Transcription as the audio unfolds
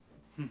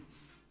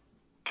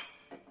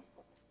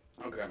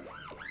Okay.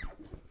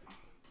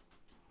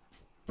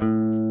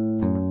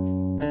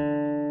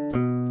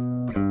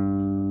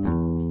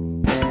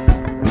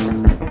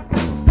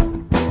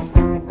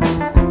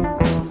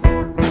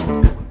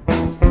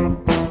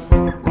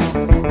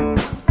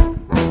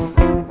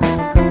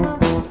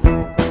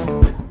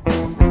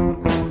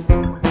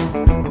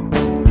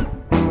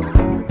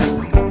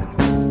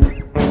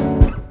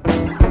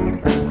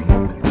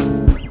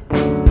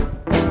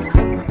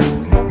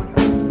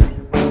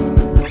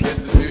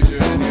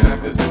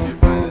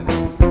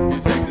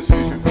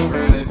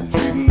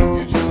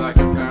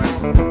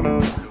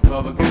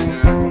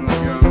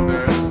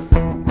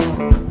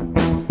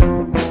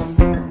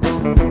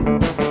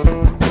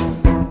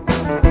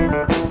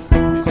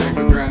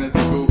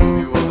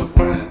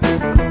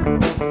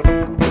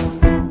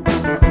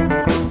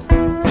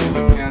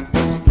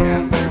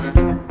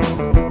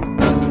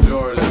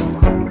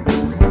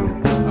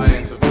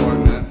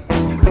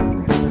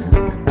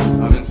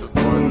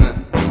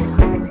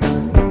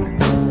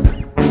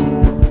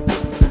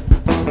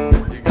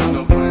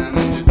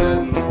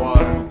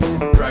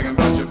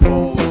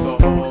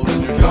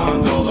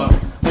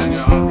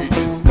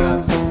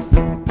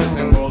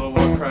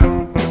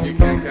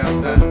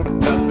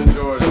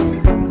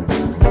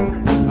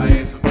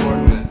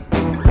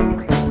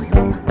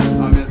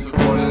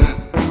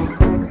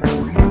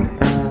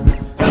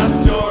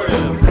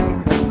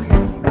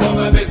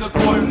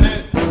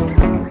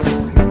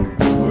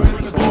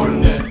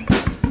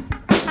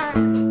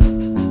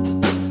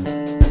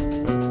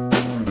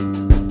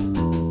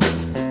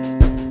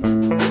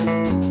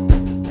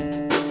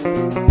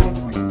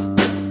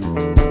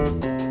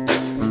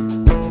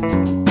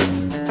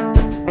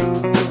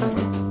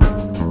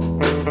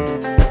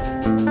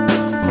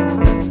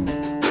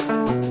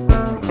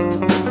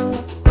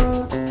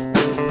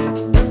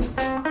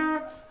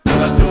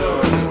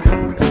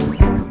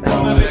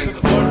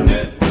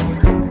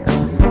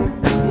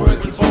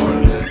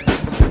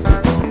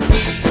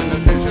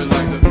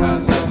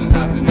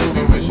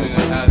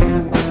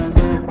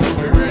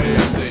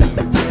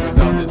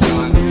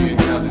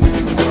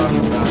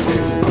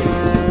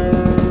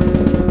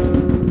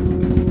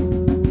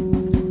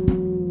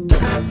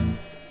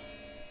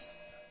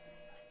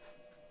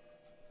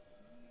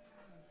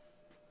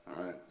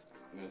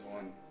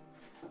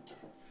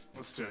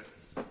 Let's do it.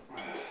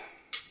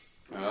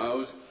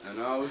 And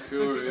I was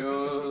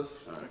curious.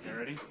 Okay,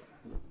 ready?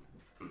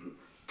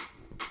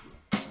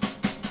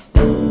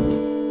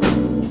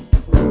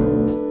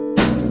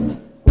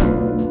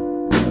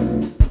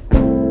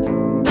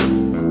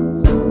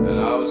 And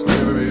I was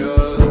curious.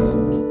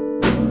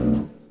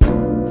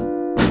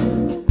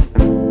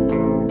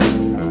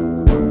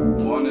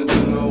 Wanted to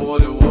know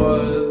what it was.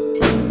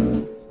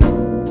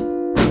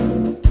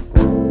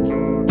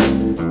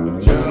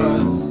 Just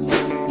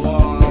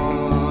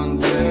wanted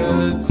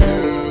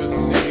to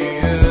see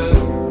it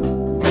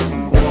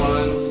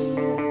once.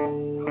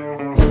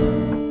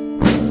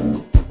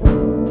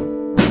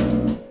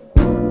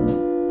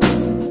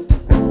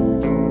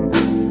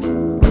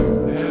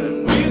 And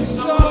we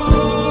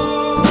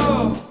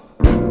saw,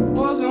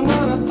 wasn't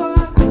what I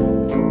thought.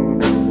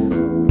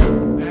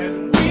 And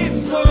we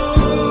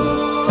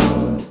saw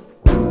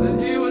that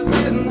he was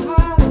getting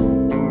hot.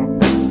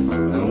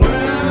 And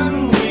when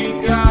we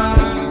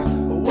got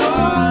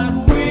what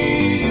we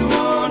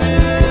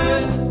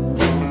wanted,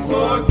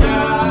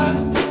 forgot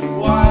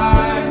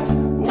why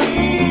we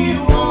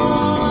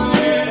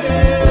wanted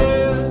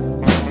it.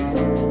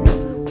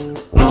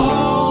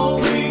 All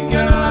we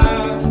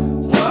got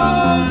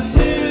was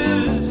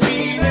his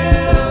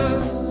penis.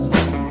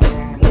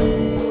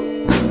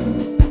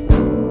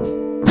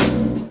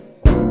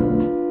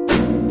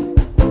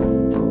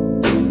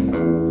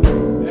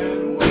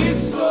 And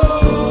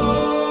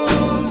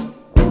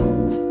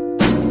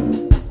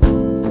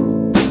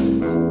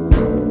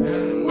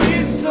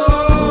we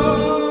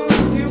saw,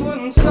 he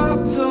wouldn't stop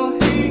till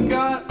he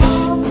got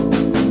off.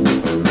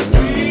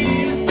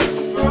 We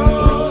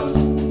froze,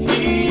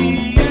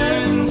 he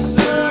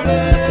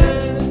inserted,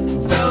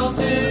 felt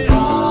it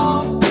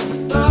on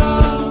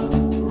the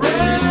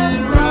red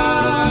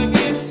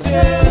rocket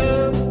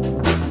tip.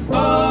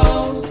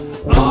 Balls,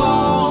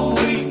 all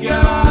we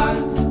got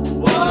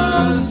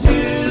was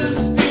his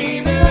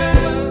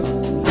penis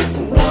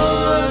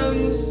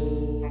once.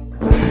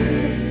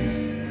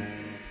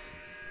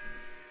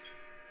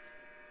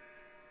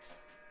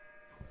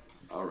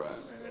 All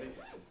right. Ready?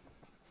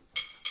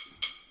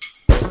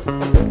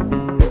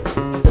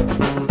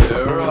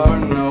 There are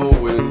no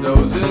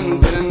windows in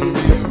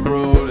Denby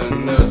Road,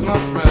 and there's my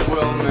friend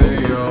Will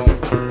Mayo.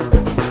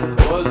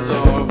 What's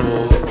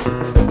horrible?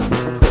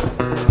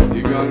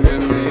 You gonna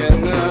get me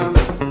in there?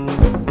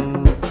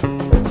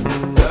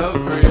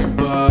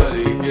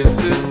 Everybody gets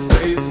it,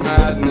 space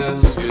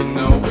madness. You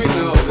know, we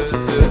know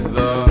this is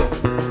the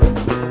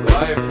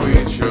life we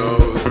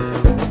chose,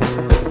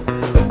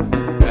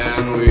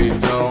 and we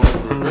don't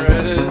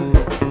regret it.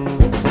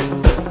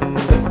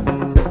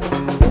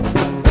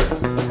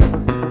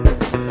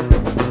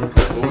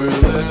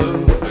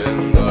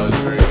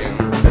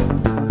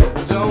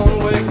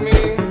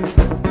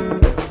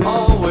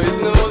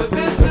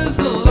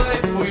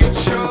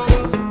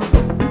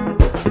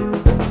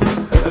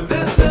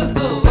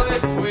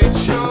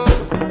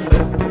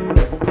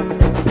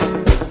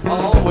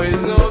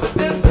 always know that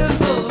this is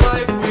the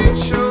life we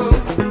chose.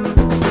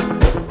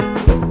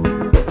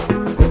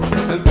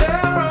 And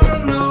there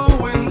are no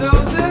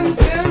windows in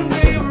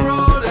Denby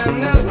Road,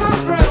 and there's my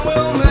friend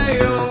Will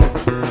Mayo.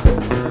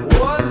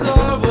 What's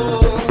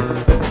horrible?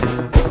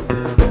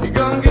 You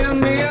gonna get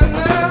me in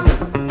there?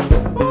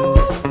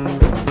 Ooh.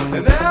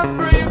 And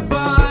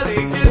everybody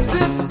gets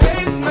its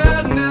space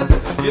madness.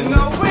 You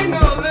know we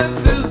know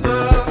this is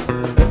the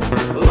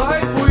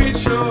life we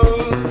chose.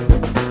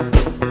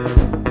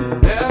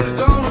 And I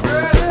don't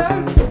regret it.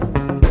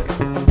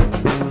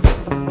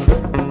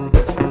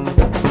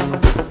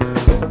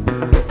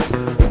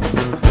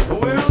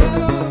 We're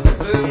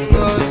living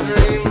the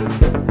dream.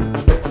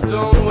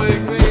 Don't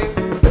wake me.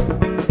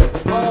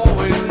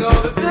 Always know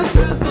that this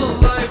is the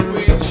life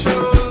we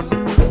chose.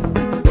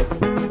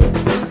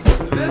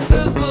 This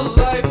is the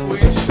life we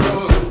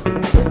chose.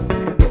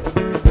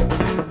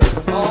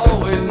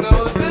 Always know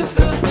that this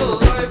is the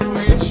life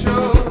we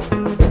chose.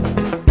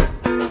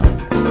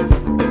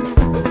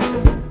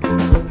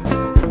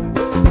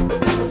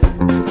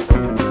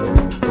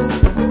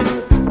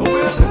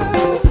 We're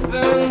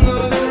living the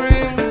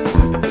dream.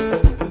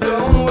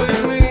 Don't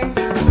wake me.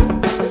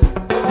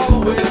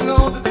 Always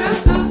know that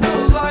this is the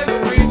life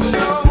we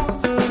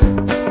chose.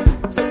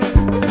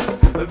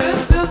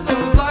 This is the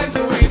life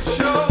we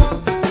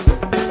chose.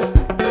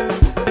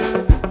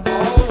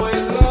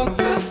 Always know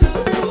this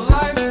is the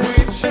life we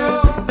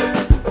chose.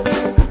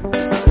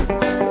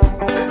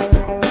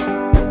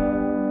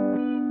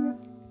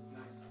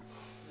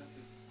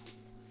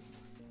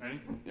 Ready?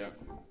 Yeah.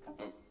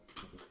 Oh.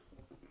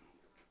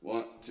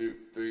 1, 2,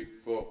 3,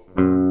 4.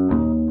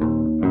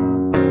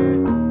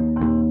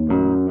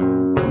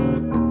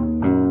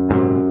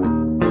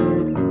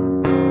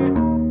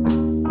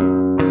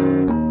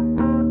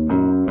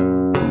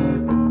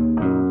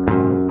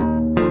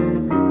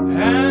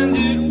 And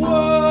it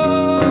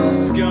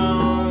was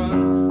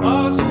gone.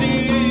 A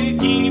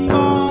sticky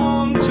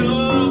bomb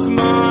took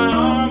my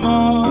arm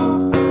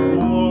off.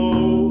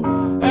 Whoa,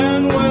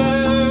 and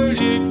where'd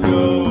it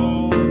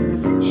go?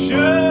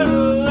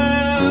 Should've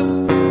left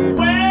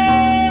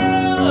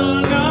well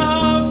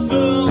enough.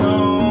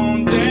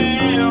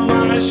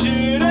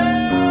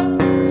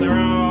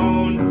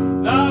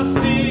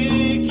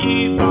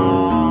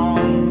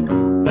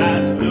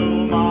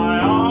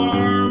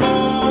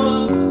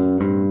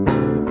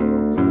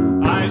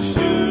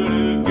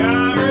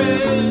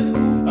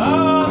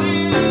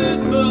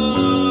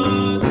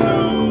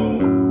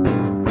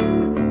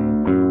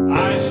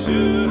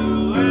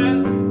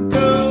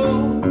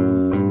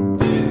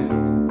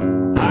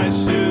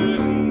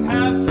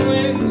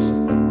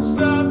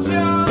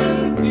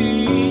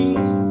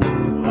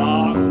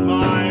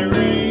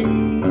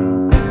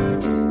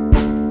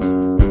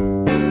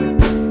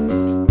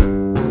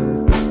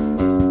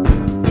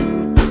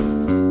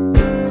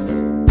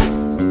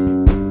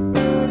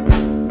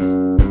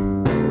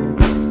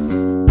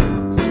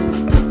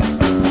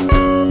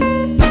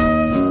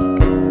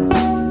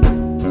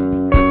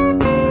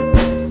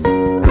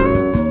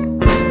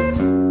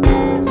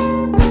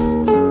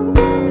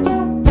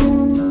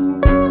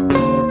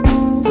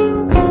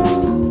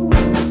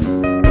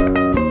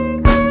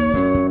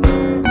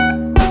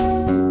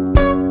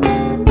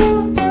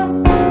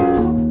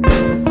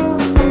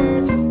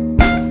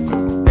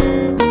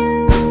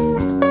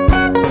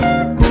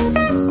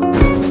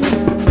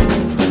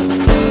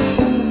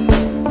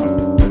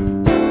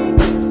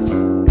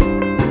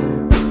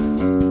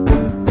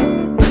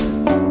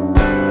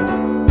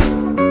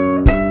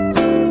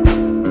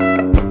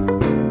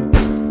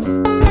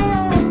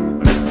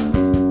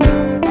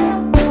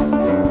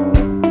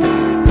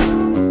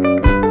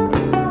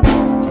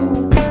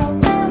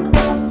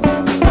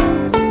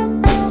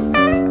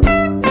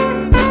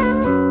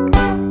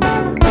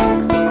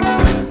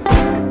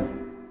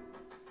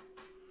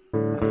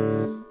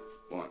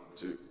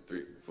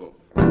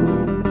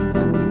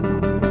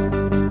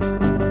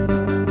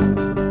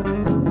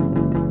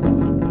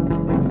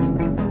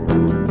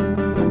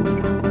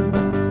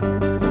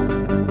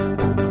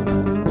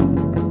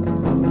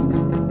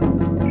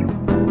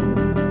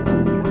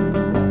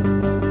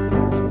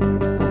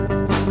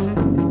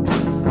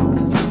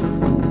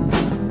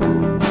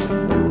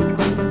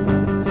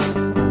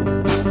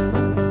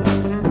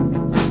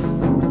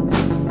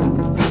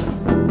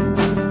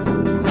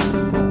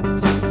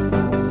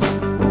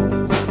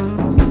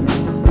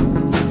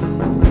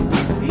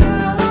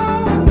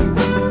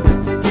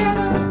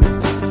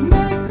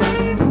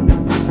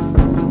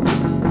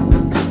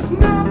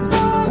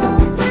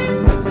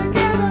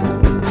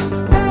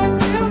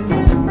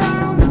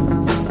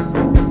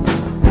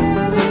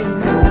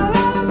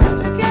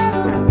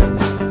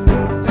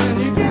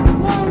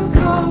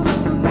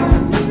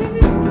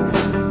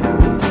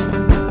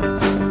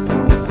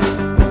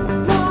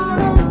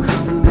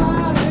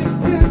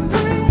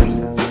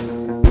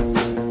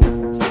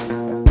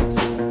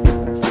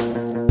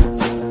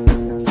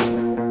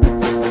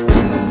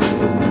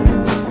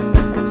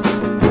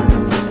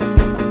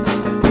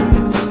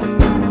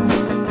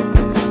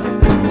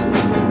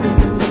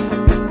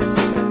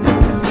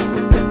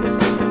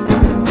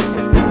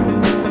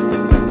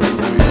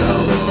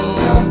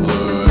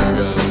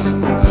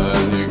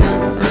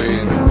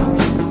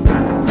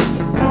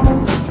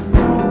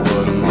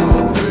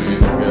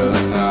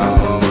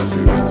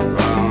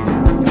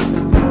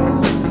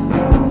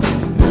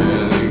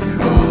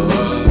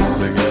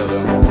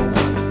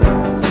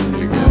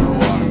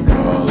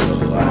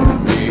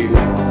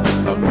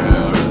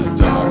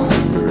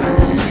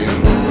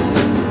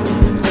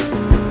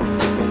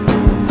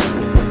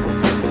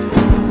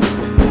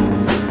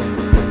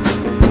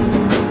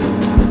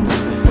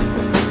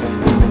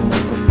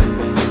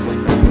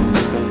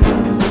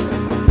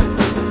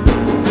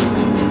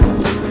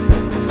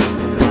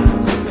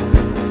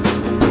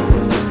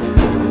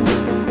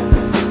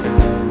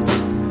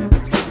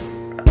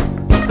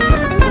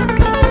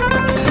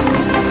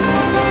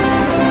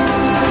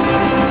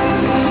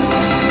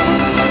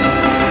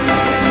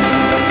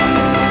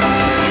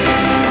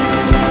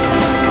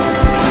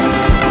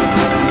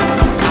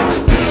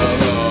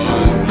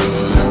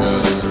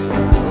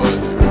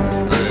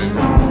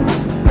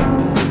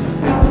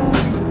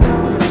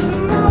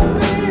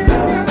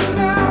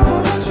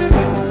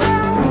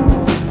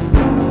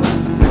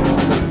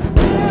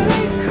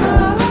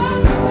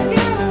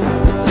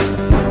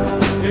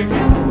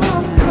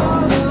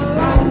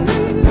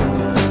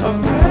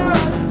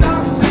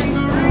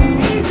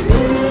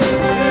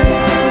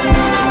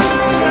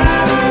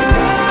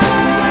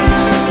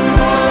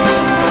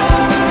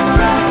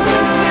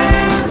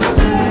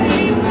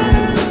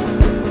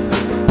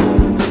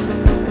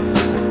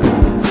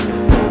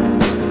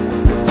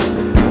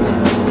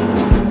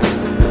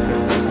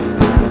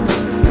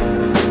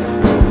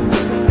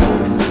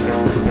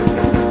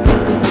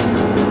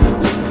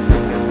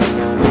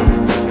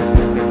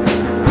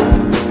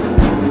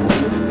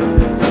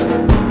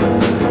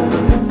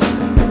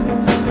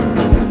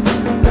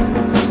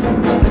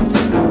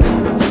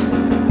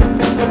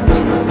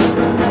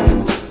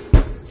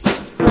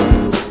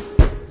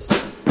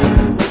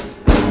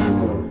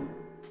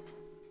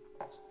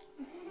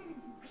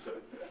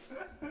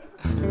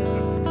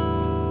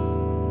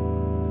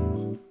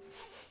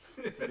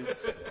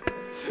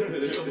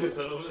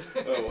 So.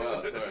 Oh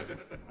wow, sorry.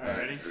 Alright,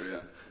 ready?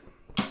 Yeah.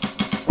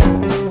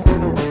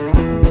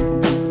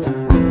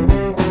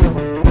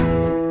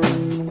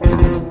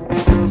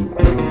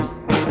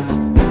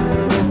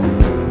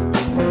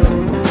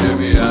 Get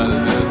me out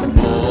of this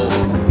hole.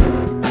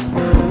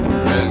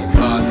 Been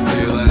caught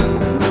stealing.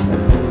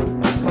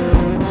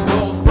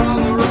 Stole from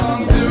the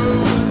wrong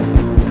dude.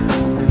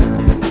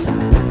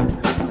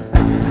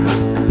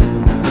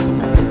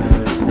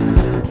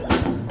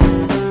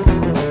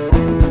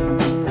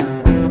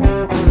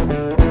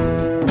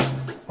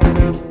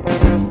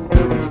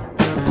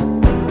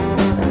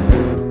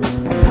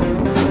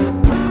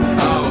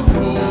 I'm a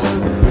fool.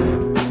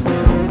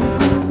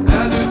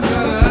 And who's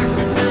gonna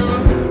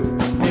execute?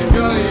 He's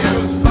gonna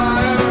use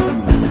fire.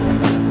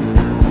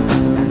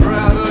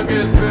 Rather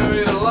get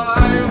buried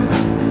alive.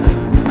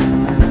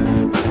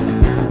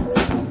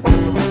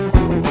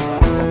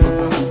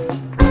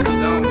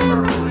 Don't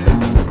burn me.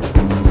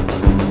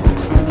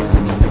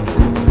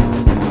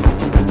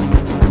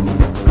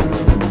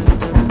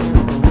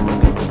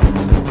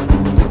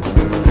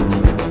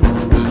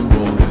 This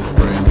fool is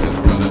bracing,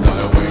 gonna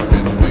die awake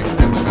and wait.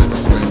 And the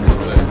magistrate will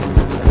say,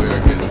 we're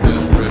getting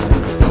desperate.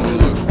 Don't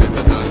look in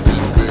the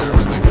dungeon, we're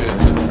in the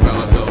kitchen. Smell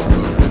ourselves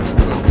cooking,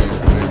 the cookies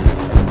baking.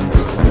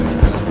 Good thing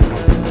that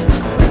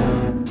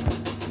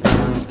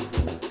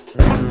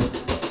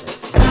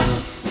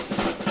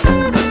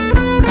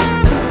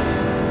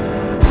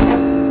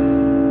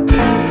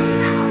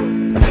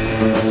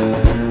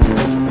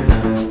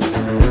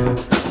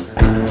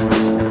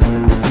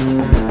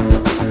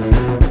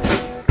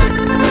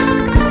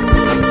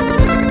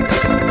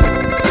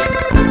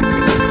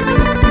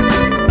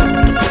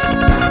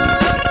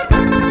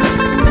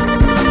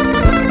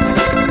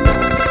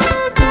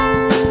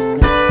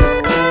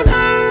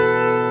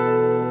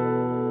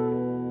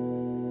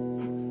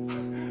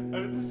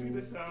This is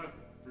gonna sound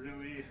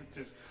really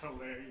just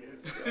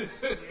hilarious.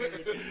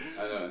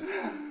 I know.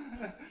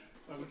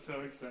 I'm so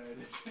excited.